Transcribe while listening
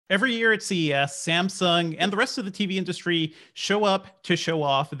Every year at CES, Samsung and the rest of the TV industry show up to show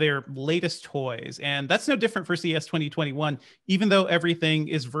off their latest toys. And that's no different for CES 2021, even though everything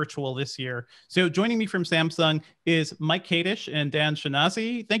is virtual this year. So joining me from Samsung is Mike Kadish and Dan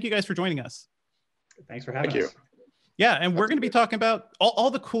Schinasi. Thank you guys for joining us. Thanks for having us. Yeah, and we're going to be talking about all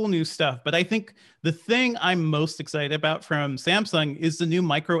the cool new stuff. But I think the thing I'm most excited about from Samsung is the new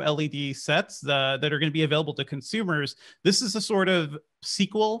micro LED sets that are going to be available to consumers. This is a sort of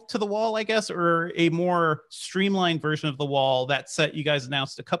sequel to the wall, I guess, or a more streamlined version of the wall. That set you guys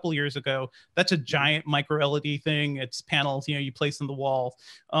announced a couple years ago. That's a giant micro LED thing. It's panels, you place in the wall.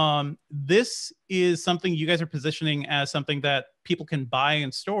 This is something you guys are positioning as something that people can buy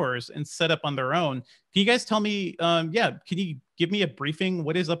in stores and set up on their own. Can you guys tell me, can you give me a briefing?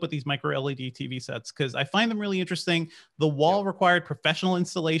 What is up with these micro LED TV sets? Because I find them really interesting. The wall required professional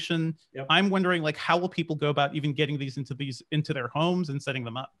installation. I'm wondering, how will people go about even getting these into their homes and setting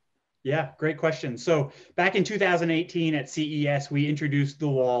them up? Yeah, great question. So back in 2018 at CES, we introduced the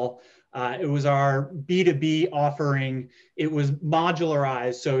wall. It was our B2B offering. It was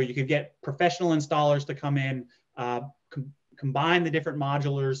modularized, so you could get professional installers to come in, combine the different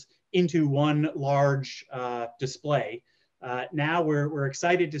modulars into one large display. Now we're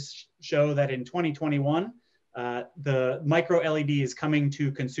excited to show that in 2021, the micro LED is coming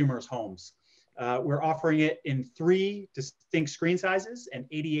to consumers' homes. We're offering it in 3 distinct screen sizes: an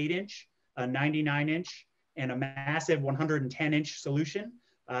 88-inch, a 99-inch, and a massive 110-inch solution.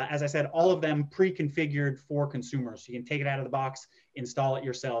 As I said, all of them pre-configured for consumers. So you can take it out of the box, install it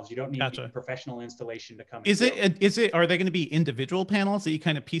yourselves. You don't need professional installation to come in. Are they going to be individual panels that you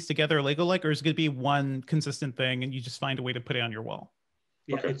kind of piece together Lego-like, or is it going to be one consistent thing and you just find a way to put it on your wall?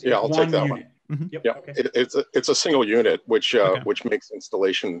 Yeah, okay. I'll take that one. Mm-hmm. Yep. Yeah, okay. It's a single unit, which makes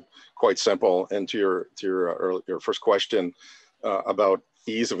installation quite simple. And to your first question about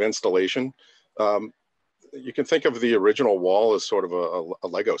ease of installation, you can think of the original wall as sort of a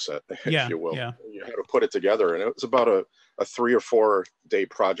Lego set, if you will. Yeah. You had to put it together, and it was about a 3 or 4 day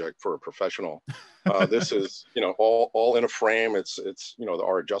project for a professional. This is all in a frame. It's there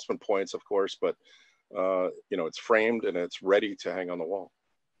are adjustment points, of course, but it's framed and it's ready to hang on the wall.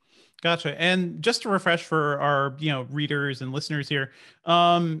 Gotcha. And just to refresh for our readers and listeners here,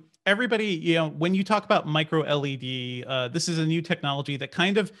 everybody, when you talk about micro LED, this is a new technology that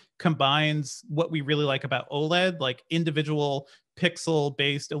kind of combines what we really like about OLED, like individual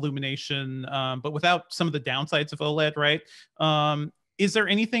pixel-based illumination, but without some of the downsides of OLED, right? Is there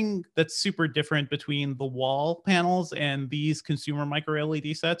anything that's super different between the wall panels and these consumer micro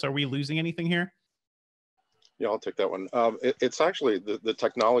LED sets? Are we losing anything here? Yeah, I'll take that one. It's actually, the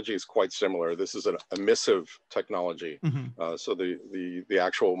technology is quite similar. This is an emissive technology. Mm-hmm. So the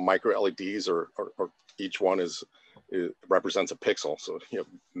actual micro LEDs are each one represents a pixel. So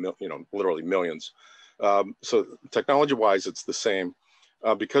literally millions. So technology wise, it's the same.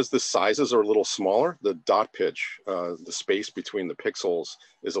 Because the sizes are a little smaller, the dot pitch, the space between the pixels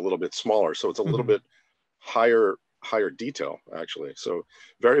is a little bit smaller. So it's a little bit higher detail actually. So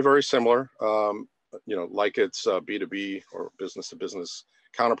very, very similar. Like its B2B or business to business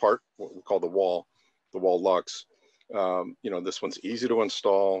counterpart, what we call the wall Lux. This one's easy to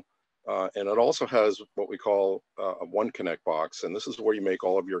install, and it also has what we call a one connect box, and this is where you make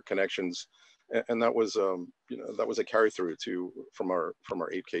all of your connections. And that was that was a carry through from our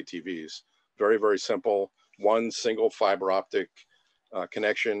 8K TVs. Very, very simple. One single fiber optic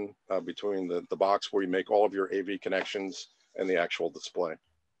connection between the box where you make all of your AV connections and the actual display.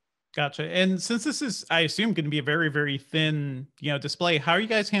 Gotcha. And since this is, I assume, going to be a very, very thin, display, how are you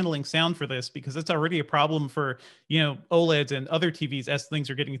guys handling sound for this? Because it's already a problem for, OLEDs and other TVs as things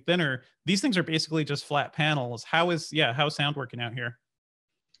are getting thinner. These things are basically just flat panels. How's sound working out here?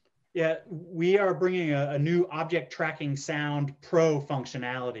 Yeah, we are bringing a new object tracking sound pro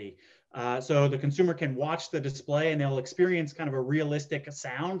functionality. So the consumer can watch the display and they'll experience kind of a realistic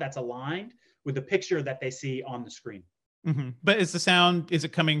sound that's aligned with the picture that they see on the screen. Mm-hmm. But is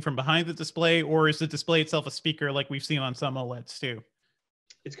it coming from behind the display, or is the display itself a speaker like we've seen on some OLEDs too?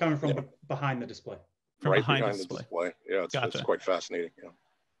 It's coming from behind the display. From right behind the display. Yeah, Gotcha. It's quite fascinating. Yeah.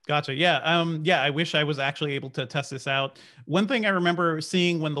 Gotcha. Yeah. I wish I was actually able to test this out. One thing I remember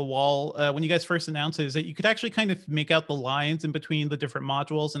seeing when when you guys first announced it, is that you could actually kind of make out the lines in between the different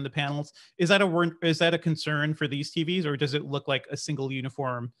modules and the panels. Is that a concern for these TVs, or does it look like a single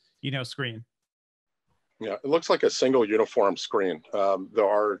uniform, screen? Yeah, it looks like a single uniform screen. There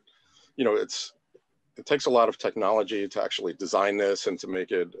are, it takes a lot of technology to actually design this and to make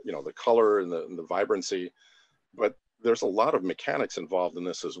it, the color and the vibrancy, but there's a lot of mechanics involved in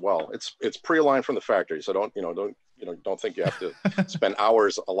this as well. It's pre-aligned from the factory, so don't don't think you have to spend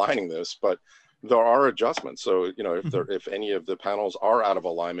hours aligning this, but there are adjustments. So, if any of the panels are out of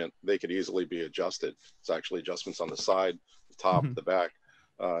alignment, they could easily be adjusted. It's actually adjustments on the side, the top, the back.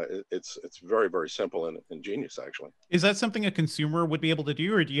 It's very, very simple and ingenious, actually. Is that something a consumer would be able to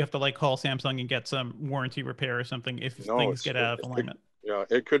do, or do you have to like call Samsung and get some warranty repair or something if things get out of alignment?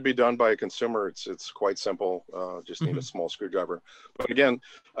 It could be done by a consumer. It's quite simple. Just need a small screwdriver. But again,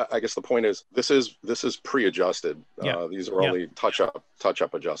 I guess the point is this is pre-adjusted. These are only touch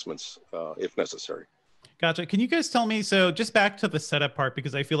up adjustments if necessary. Gotcha. Can you guys tell me, so just back to the setup part,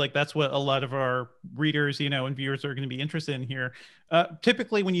 because I feel like that's what a lot of our readers, and viewers are going to be interested in here.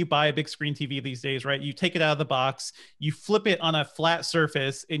 Typically, when you buy a big screen TV these days, right, you take it out of the box, you flip it on a flat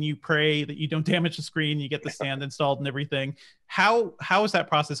surface, and you pray that you don't damage the screen, you get the stand installed and everything. How is that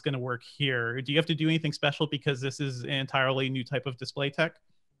process going to work here? Do you have to do anything special because this is an entirely new type of display tech?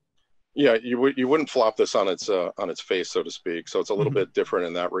 Yeah, you wouldn't flop this on its face, so to speak. So it's a little bit different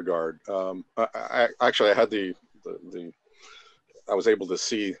in that regard. I had I was able to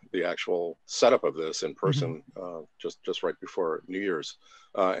see the actual setup of this in person just right before New Year's,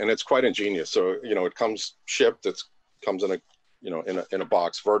 and it's quite ingenious. So it comes shipped. It comes in a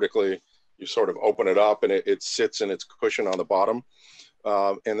box vertically. You sort of open it up, and it sits in its cushion on the bottom.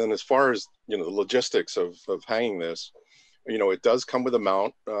 And then as far as the logistics of hanging this. It does come with a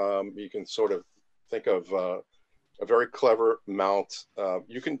mount. You can sort of think of a very clever mount.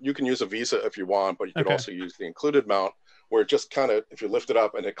 You can use a Visa if you want, but you could also use the included mount, where it just kind of, if you lift it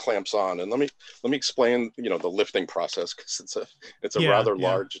up and it clamps on. And let me explain the lifting process, because it's a rather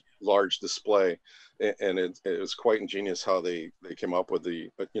large display, and it was quite ingenious how they came up with the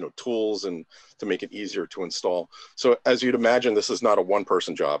tools and to make it easier to install. So as you'd imagine, this is not a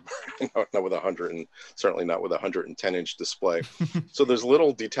one-person job, not with 100, and certainly not with a 110-inch display. So there's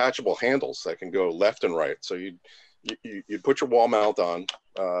little detachable handles that can go left and right. So you put your wall mount on,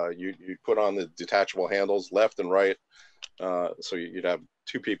 you put on the detachable handles left and right. So you'd have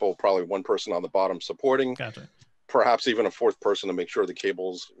two people, probably one person on the bottom supporting. Gotcha. Perhaps even a fourth person to make sure the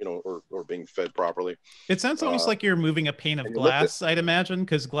cables, are being fed properly. It sounds almost like you're moving a pane of glass, I'd imagine,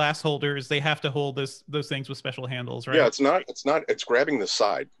 because glass holders, they have to hold those things with special handles, right? Yeah, it's grabbing the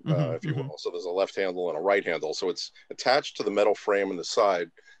side, if you will. So there's a left handle and a right handle. So it's attached to the metal frame in the side,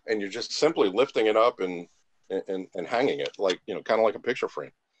 and you're just simply lifting it up and hanging it, like, kind of like a picture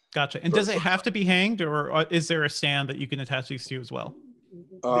frame. Gotcha. And does it have to be hanged, or is there a stand that you can attach these to as well?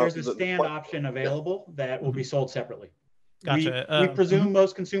 There's a stand option available that will be sold separately. Gotcha. We presume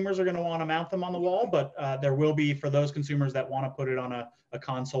most consumers are going to want to mount them on the wall, but there will be, for those consumers that want to put it on a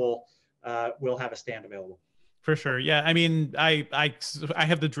console, we'll have a stand available. For sure. Yeah. I mean, I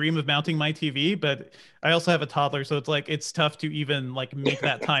have the dream of mounting my TV, but I also have a toddler. So it's tough to even make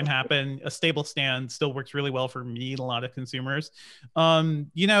that time happen. A stable stand still works really well for me and a lot of consumers.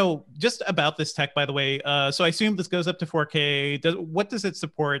 Just about this tech, by the way. So I assume this goes up to 4K. What does it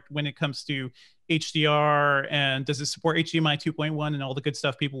support when it comes to HDR? And does it support HDMI 2.1 and all the good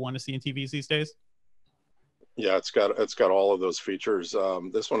stuff people want to see in TVs these days? Yeah, it's got all of those features.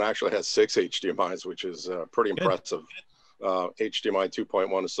 This one actually has 6 HDMIs, which is pretty impressive. HDMI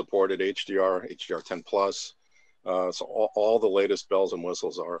 2.1 is supported, HDR10 Plus. So all the latest bells and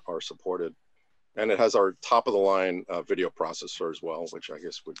whistles are supported, and it has our top of the line video processor as well, which I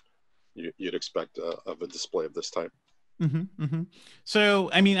guess you'd expect of a display of this type.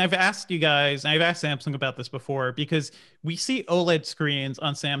 So, I mean, I've asked you guys, I've asked Samsung about this before, because we see OLED screens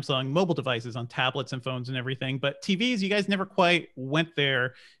on Samsung mobile devices, on tablets and phones and everything, but TVs, you guys never quite went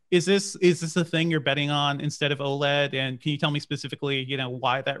there. Is this a thing you're betting on instead of OLED? And can you tell me specifically,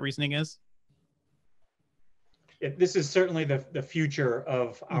 why that reasoning is? This is certainly the future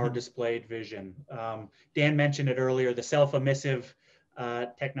of our displayed vision. Dan mentioned it earlier, the self-emissive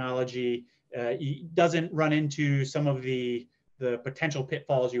technology doesn't run into some of the potential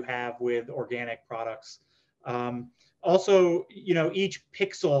pitfalls you have with organic products. Also, each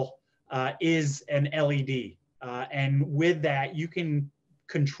pixel is an LED, and with that, you can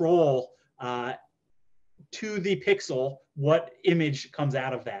control to the pixel what image comes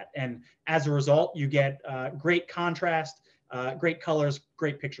out of that. And as a result, you get great contrast, great colors,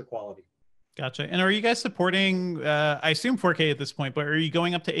 great picture quality. Gotcha. And are you guys supporting, I assume 4K at this point, but are you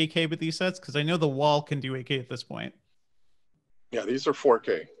going up to 8K with these sets? Because I know the wall can do 8K at this point. Yeah, these are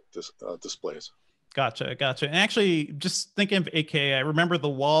 4K displays. Gotcha. And actually, just thinking of 8K, I remember the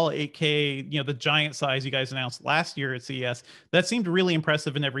wall 8K, the giant size you guys announced last year at CES. That seemed really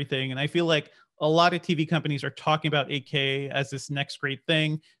impressive and everything. And I feel like a lot of TV companies are talking about 8K as this next great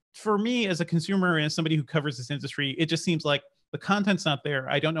thing. For me, as a consumer and as somebody who covers this industry, it just seems like the content's not there.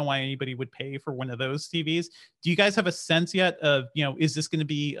 I don't know why anybody would pay for one of those TVs. Do you guys have a sense yet of, is this going to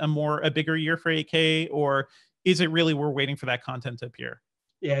be a bigger year for 8K, or is it really we're waiting for that content to appear?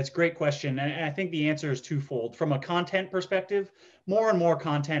 Yeah, it's a great question. And I think the answer is twofold. From a content perspective, more and more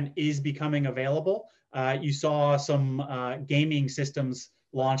content is becoming available. You saw some gaming systems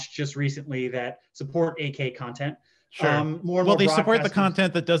launched just recently that support 8K content. Sure. Well, they support the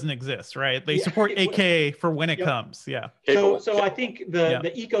content that doesn't exist, right? They support 8K for when it comes. Yeah. So I think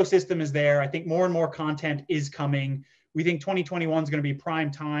the ecosystem is there. I think more and more content is coming. We think 2021 is going to be prime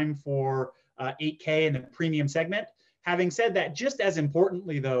time for 8K in the premium segment. Having said that, just as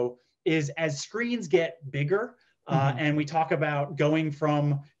importantly, though, is as screens get bigger, and we talk about going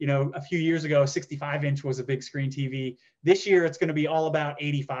from, a few years ago, 65-inch was a big screen TV. This year, it's going to be all about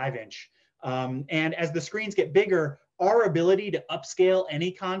 85-inch. And as the screens get bigger, our ability to upscale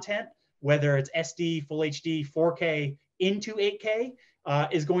any content, whether it's SD, Full HD, 4K into 8K,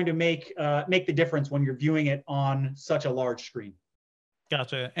 is going to make the difference when you're viewing it on such a large screen.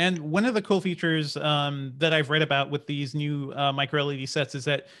 Gotcha. And one of the cool features that I've read about with these new micro LED sets is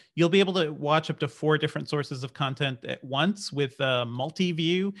that you'll be able to watch up to 4 different sources of content at once with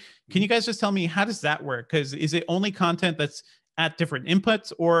multi-view. Can you guys just tell me, how does that work? Because is it only content that's at different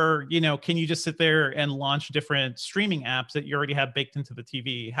inputs, or can you just sit there and launch different streaming apps that you already have baked into the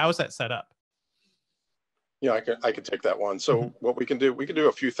TV? How is that set up? Yeah, I could take that one. So what we can do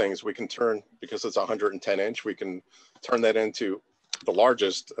a few things. We can turn, because it's 110-inch, we can turn that into the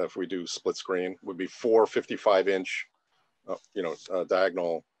largest, if we do split screen, would be 4 55-inch,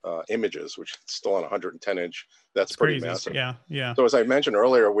 diagonal images, which is still on 110-inch. That's pretty massive. Yeah. So as I mentioned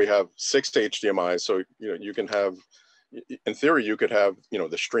earlier, we have 6 HDMI. So you can have, in theory, you could have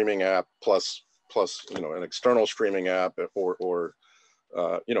the streaming app plus an external streaming app, or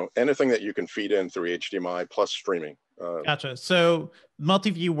anything that you can feed in through HDMI plus streaming. Gotcha. So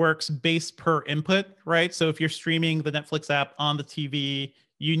multi-view works based per input, right? So if you're streaming the Netflix app on the TV,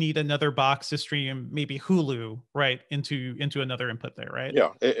 you need another box to stream maybe Hulu, right, into another input there, right? Yeah,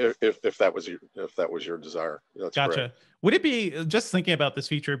 if that was your desire. That's gotcha. Correct. Would it be, just thinking about this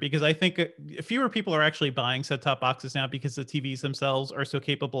feature, because I think fewer people are actually buying set-top boxes now because the TVs themselves are so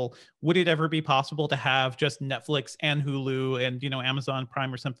capable. Would it ever be possible to have just Netflix and Hulu and Amazon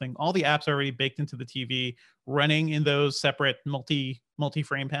Prime or something, all the apps already baked into the TV, running in those separate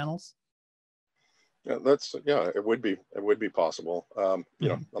multi-frame panels? Yeah, it would be possible. I'm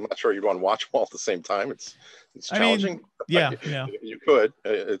not sure you'd want to watch them all at the same time. It's challenging. Yeah. You could.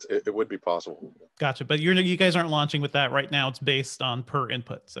 It would be possible. Gotcha. But you guys aren't launching with that right now. It's based on per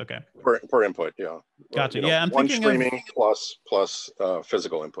inputs. Okay. Per input. Yeah. Gotcha. I'm thinking streaming plus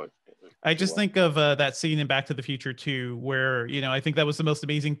physical input. I just think of that scene in Back to the Future 2, where, I think that was the most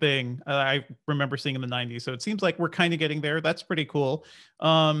amazing thing I remember seeing in the 90s. So it seems like we're kind of getting there. That's pretty cool.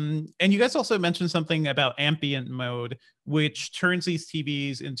 And you guys also mentioned something about ambient mode, which turns these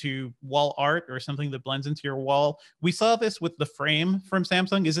TVs into wall art, or something that blends into your wall. We saw this with the frame from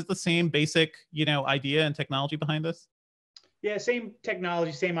Samsung. Is it the same basic, idea and technology behind this? Yeah, same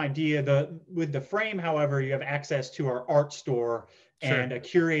technology, same idea. With the frame, however, you have access to our art store. Sure. And a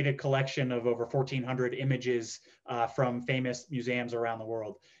curated collection of over 1,400 images from famous museums around the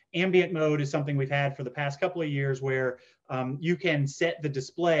world. Ambient mode is something we've had for the past couple of years, where you can set the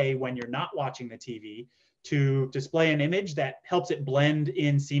display when you're not watching the TV to display an image that helps it blend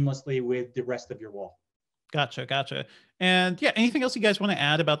in seamlessly with the rest of your wall. Gotcha. And yeah, anything else you guys want to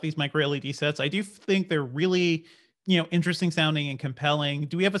add about these micro LED sets? I do think they're really, interesting sounding and compelling.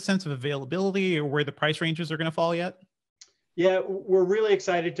 Do we have a sense of availability or where the price ranges are going to fall yet? Yeah, we're really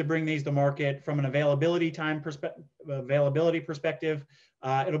excited to bring these to market from an availability perspective.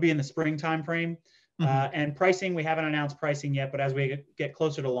 It'll be in the spring timeframe. And pricing, we haven't announced pricing yet, but as we get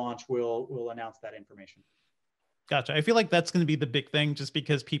closer to launch, we'll announce that information. Gotcha. I feel like that's going to be the big thing, just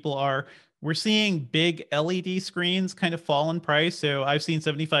because we're seeing big LED screens kind of fall in price. So I've seen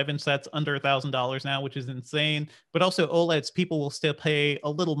 75-inch sets under $1,000 now, which is insane. But also OLEDs, people will still pay a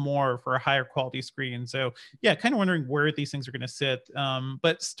little more for a higher quality screen. So yeah, kind of wondering where these things are going to sit.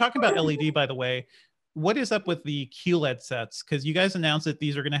 But talking about LED, by the way, what is up with the QLED sets? Because you guys announced that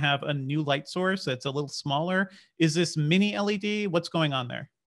these are going to have a new light source that's a little smaller. Is this mini LED? What's going on there?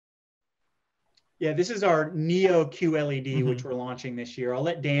 Yeah, this is our Neo QLED, which we're launching this year. I'll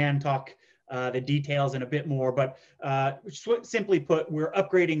let Dan talk the details in a bit more, but simply put, we're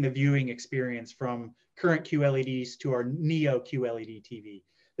upgrading the viewing experience from current QLEDs to our Neo QLED TV.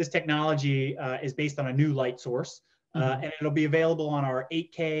 This technology is based on a new light source, and it'll be available on our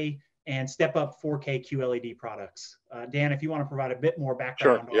 8K and step-up 4K QLED products. Dan, if you want to provide a bit more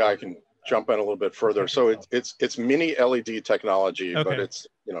background. Sure. Yeah, jump in a little bit further. So it's mini LED technology, Okay. but it's,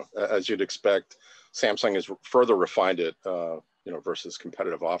 as you'd expect, Samsung has further refined it, versus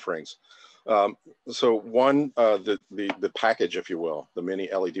competitive offerings. So one, the package, if you will, the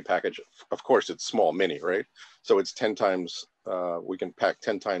mini LED package, of course, it's small mini, right? So it's 10 times, we can pack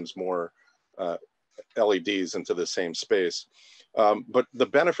 10 times more LEDs into the same space. But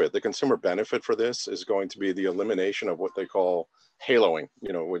the consumer benefit for this is going to be the elimination of what they call haloing.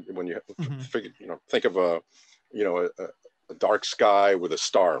 When you figure, think of a dark sky with a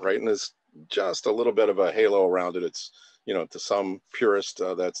star, right? And there's just a little bit of a halo around it. It's, to some purist,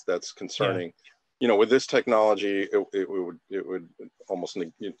 that's concerning. Yeah. With this technology, it would almost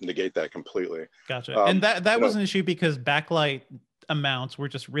negate that completely. Gotcha. And that was an issue because backlight amounts were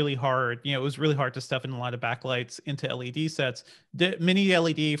just really hard. It was really hard to stuff in a lot of backlights into LED sets. The mini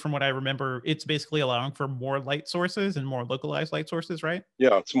LED, from what I remember, it's basically allowing for more light sources and more localized light sources, right?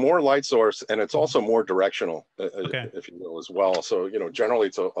 Yeah, it's more light source, and it's also more directional, if you will, as well. So, generally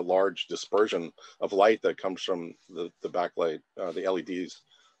it's a large dispersion of light that comes from the backlight, the LEDs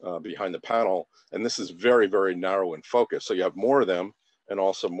behind the panel. And this is very, very narrow in focus. So you have more of them and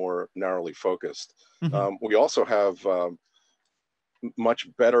also more narrowly focused. We also have much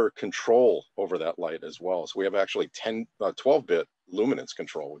better control over that light as well. So we have actually 12-bit luminance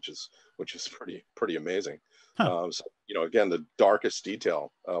control, which is pretty amazing. So, again, the darkest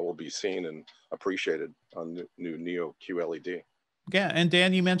detail will be seen and appreciated on the new Neo QLED. Yeah, and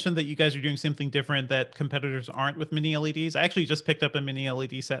Dan, you mentioned that you guys are doing something different that competitors aren't with mini LEDs. I actually just picked up a mini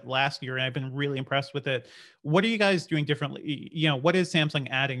LED set last year, and I've been really impressed with it. What are you guys doing differently? What is Samsung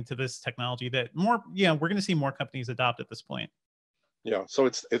adding to this technology that we're going to see more companies adopt at this point? Yeah, so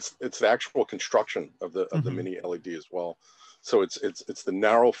it's the actual construction of the mini LED as well. So it's the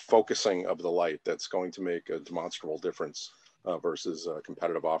narrow focusing of the light that's going to make a demonstrable difference versus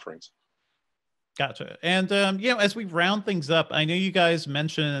competitive offerings. Gotcha. And as we round things up, I know you guys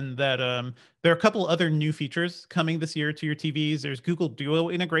mentioned that there are a couple other new features coming this year to your TVs. There's Google Duo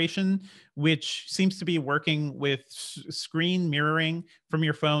integration, which seems to be working with screen mirroring from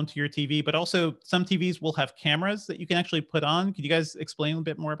your phone to your TV, but also some TVs will have cameras that you can actually put on. Could you guys explain a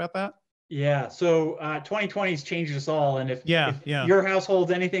bit more about that? Yeah, so 2020 has changed us all. And if your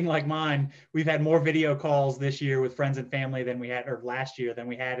household's anything like mine, we've had more video calls this year with friends and family than we had, or last year than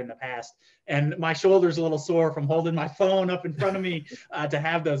we had in the past. And my shoulder's a little sore from holding my phone up in front of me to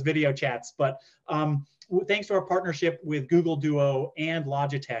have those video chats. But thanks to our partnership with Google Duo and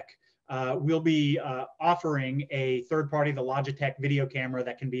Logitech, we'll be offering a third party, the Logitech video camera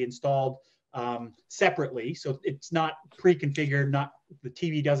that can be installed separately. So it's not pre-configured, the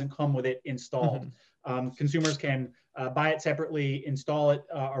TV doesn't come with it installed. Consumers can buy it separately, install it,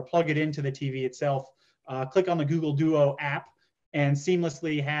 or plug it into the TV itself, click on the Google Duo app, and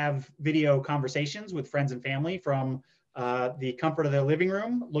seamlessly have video conversations with friends and family from the comfort of their living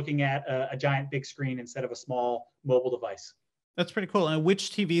room, looking at a giant big screen instead of a small mobile device. That's pretty cool. And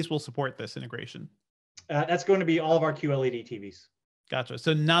which TVs will support this integration? That's going to be all of our QLED TVs. Gotcha.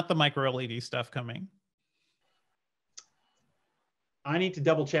 So not the micro LED stuff coming. I need to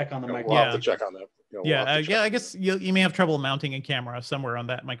double check on the micro. We'll have to check on that. I guess you may have trouble mounting a camera somewhere on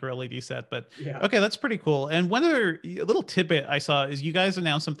that micro LED set, but okay, that's pretty cool. And one other little tidbit I saw is you guys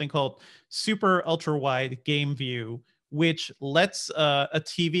announced something called Super Ultra Wide Game View, which lets a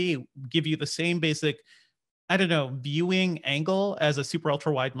TV give you the same basic, viewing angle as a super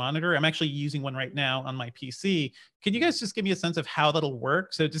ultra wide monitor. I'm actually using one right now on my PC. Can you guys just give me a sense of how that'll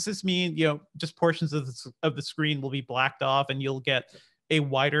work? So does this mean, just portions of the screen will be blacked off and you'll get a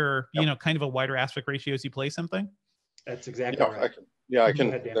wider, kind of a wider aspect ratio as you play something? That's exactly right. I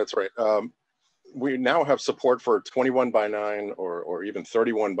can. That's right. We now have support for 21:9 or even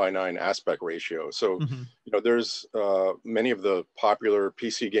 31:9 aspect ratio. So, there's many of the popular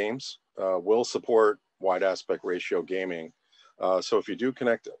PC games will support wide aspect ratio gaming. So if you do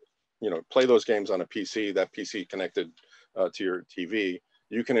connect, play those games on a PC, that PC connected to your TV,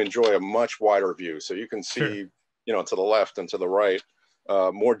 you can enjoy a much wider view. So you can see, to the left and to the right,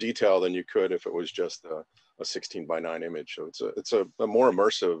 more detail than you could if it was just a 16:9 image. So it's a more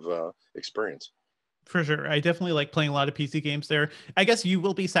immersive experience. For sure. I definitely like playing a lot of PC games there. I guess you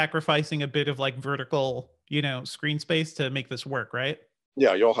will be sacrificing a bit of like vertical, screen space to make this work, right?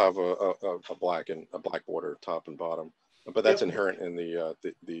 Yeah, you'll have a black border top and bottom, but that's inherent in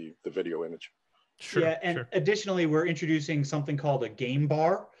the video image. Sure. Yeah, and additionally, we're introducing something called a game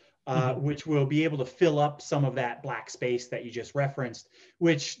bar, which will be able to fill up some of that black space that you just referenced.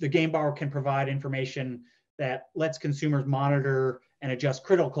 Which the game bar can provide information that lets consumers monitor and adjust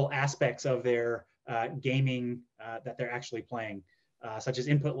critical aspects of their gaming that they're actually playing. such as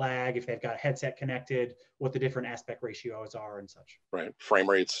input lag, if they've got a headset connected, what the different aspect ratios are and such. Right, frame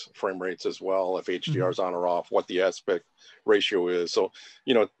rates as well, if HDR is on or off, what the aspect ratio is. So,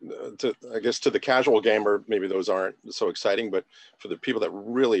 you know, I guess to the casual gamer, maybe those aren't so exciting, but for the people that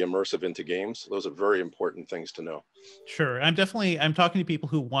really immersive into games, those are very important things to know. Sure. I'm talking to people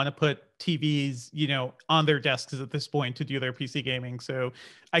who want to put TVs, you know, on their desks at this point to do their PC gaming. So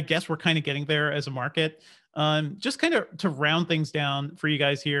I guess we're kind of getting there as a market. Just kind of to round things down for you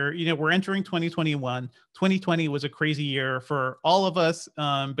guys here, you know, we're entering 2021. 2020 was a crazy year for all of us,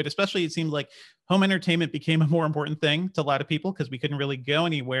 but especially it seemed like home entertainment became a more important thing to a lot of people because we couldn't really go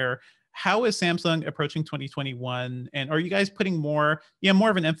anywhere. How is Samsung approaching 2021? And are you guys putting more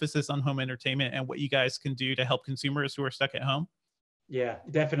of an emphasis on home entertainment and what you guys can do to help consumers who are stuck at home? Yeah,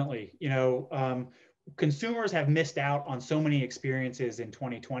 definitely. You know, consumers have missed out on so many experiences in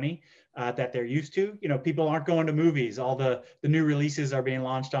 2020 that they're used to. You know, people aren't going to movies. All the new releases are being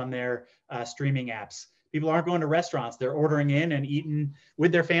launched on their streaming apps. People aren't going to restaurants. They're ordering in and eating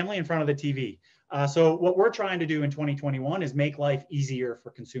with their family in front of the TV. So what we're trying to do in 2021 is make life easier for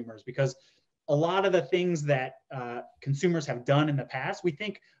consumers, because a lot of the things that consumers have done in the past, we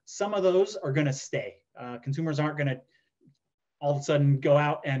think some of those are going to stay. Consumers aren't going to all of a sudden go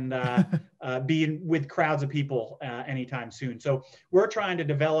out and be with crowds of people anytime soon. So we're trying to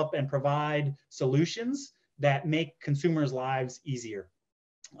develop and provide solutions that make consumers' lives easier.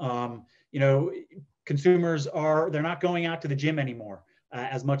 You know, consumers they're not going out to the gym anymore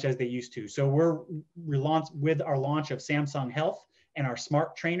as much as they used to. So we're with our launch of Samsung Health and our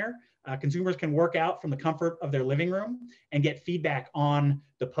smart trainer. Consumers can work out from the comfort of their living room and get feedback on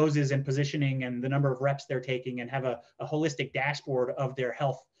the poses and positioning and the number of reps they're taking, and have a holistic dashboard of their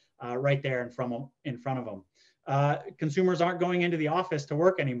health right there in front of them. Consumers aren't going into the office to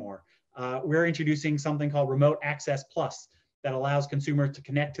work anymore. We're introducing something called Remote Access Plus that allows consumers to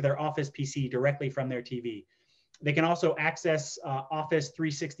connect to their Office PC directly from their TV. They can also access Office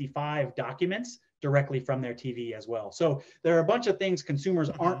 365 documents directly from their TV as well. So there are a bunch of things consumers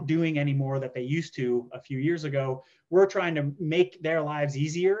aren't doing anymore that they used to a few years ago. We're trying to make their lives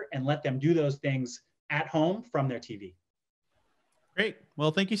easier and let them do those things at home from their TV. Great.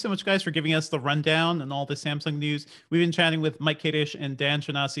 Well, thank you so much, guys, for giving us the rundown and all the Samsung news. We've been chatting with Mike Kadish and Dan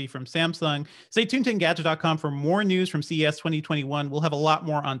Schinasi from Samsung. Stay tuned to Engadget.com for more news from CES 2021. We'll have a lot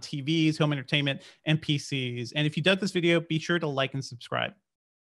more on TVs, home entertainment, and PCs. And if you dug this video, be sure to like and subscribe.